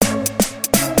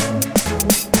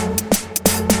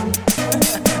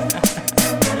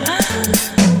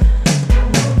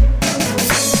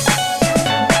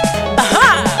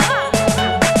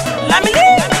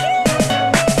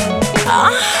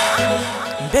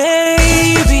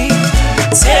Baby,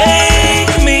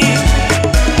 take me.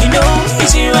 You know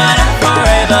it's you and I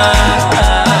forever.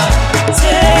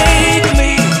 Take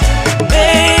me,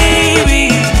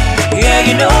 baby. Yeah,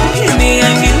 you know it's me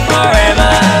and you forever.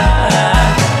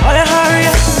 Oh, yeah,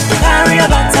 hurry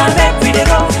up and time back we dey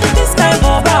go. This time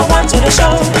over, I want to the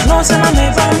show. No son of me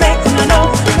from make una know.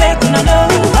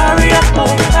 Hurry up, oh,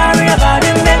 hurry up, I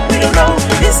didn't make me the road.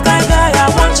 This kind guy,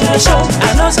 I want you to show.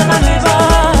 I know some of me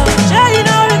yeah, you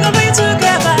know we can be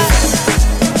together.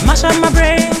 Mash up my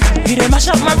brain, you did mash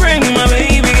up my brain, my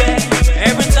baby, yeah.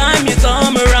 Every time you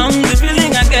come around, the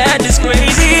feeling I get is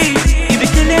crazy. You be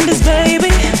killing this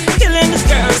baby, killing this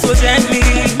girl so gently.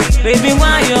 Baby,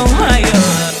 why you?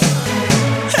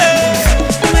 Hey,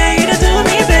 the way you do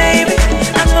me, baby,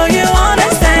 I know you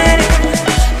understand it.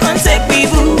 Come take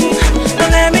me, boo,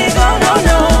 don't let me go,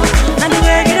 no. And the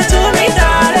way you do me,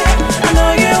 darling, I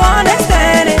know you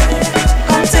understand it.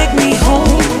 Come take me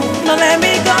home, don't let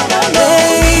me go, no.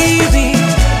 Baby,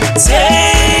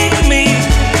 take me.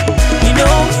 You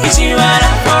know it's you and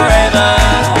I forever.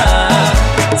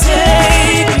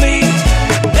 Take me,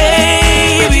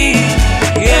 baby.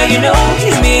 Yeah, you know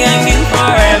it's me and you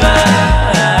forever.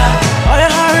 Oh,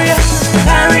 yeah,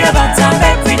 hurry up and time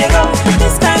back we dey go.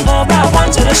 This time over, I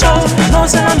want you to show. No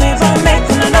son of me from make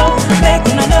una know.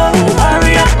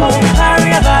 Hurry up, oh,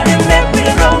 hurry up, I didn't make me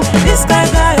the road. This guy,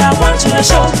 I want you to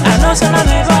show. I know son of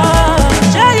me from.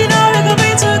 Yeah, you know we could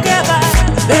be together.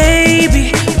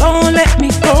 Baby, don't let me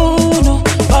go, no.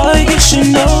 Boy, you should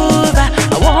know that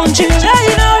I want you. Yeah,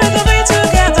 you know we could be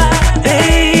together.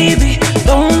 Baby,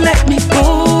 don't let me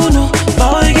go, no.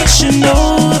 Boy, you should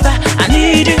know that I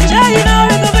need you. Yeah, you know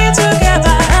we could be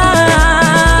together.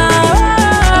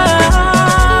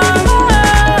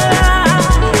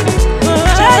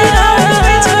 Yeah, you know we could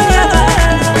be together.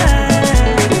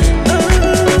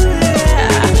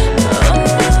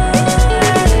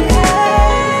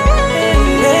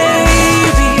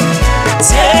 Baby,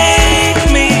 take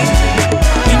me.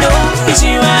 You know it's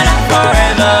you and I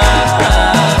forever.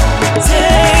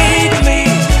 Take me,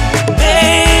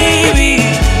 baby.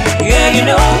 Yeah, you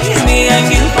know it's me and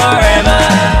you forever.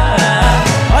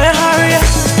 Oh, yeah,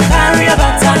 hurry up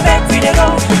and time back we dey go.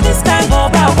 This time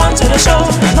over, I want you to show.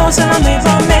 No son of me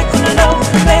from make una know.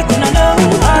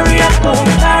 Hurry up, oh,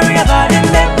 hurry up, I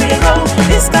didn't make me the road.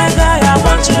 This kind guy, I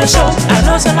want you to show. I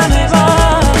know some of me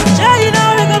from. Yeah, you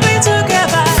know we could be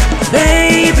together.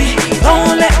 Baby,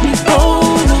 don't let me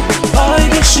go, no. Boy,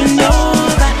 you should know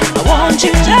that I want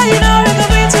you. Yeah, you know we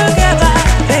could be together.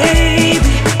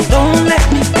 Baby, don't let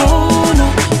me go, no.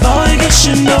 Boy, you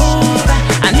should know that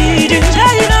I need you.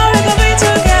 Yeah, you know we could be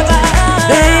together.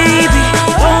 Baby,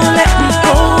 don't let me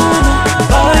go, no.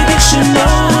 Boy, you should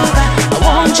know that I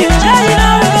want you. Yeah, you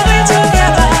know we could be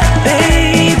together.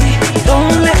 Baby,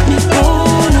 don't let me go,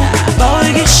 no.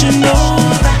 Boy, you should know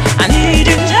that I need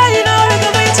you. Yeah, you know we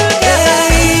could be together.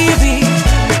 Baby,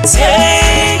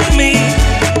 take me.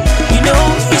 You know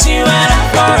it's you and I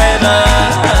forever.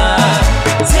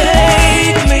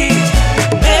 Take me,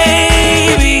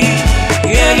 baby.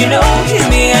 Yeah, you know it's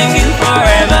me and you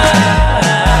forever.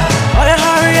 Oh, yeah,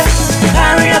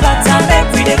 hurry up and time back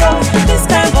we dey go. This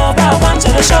time over, I want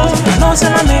you to show. No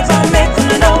son of me from make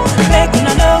una know.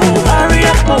 Hurry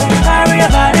up, oh, hurry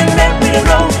up, I didn't make me the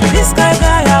road. This guy,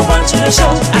 I want you to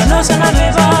show. I know son of me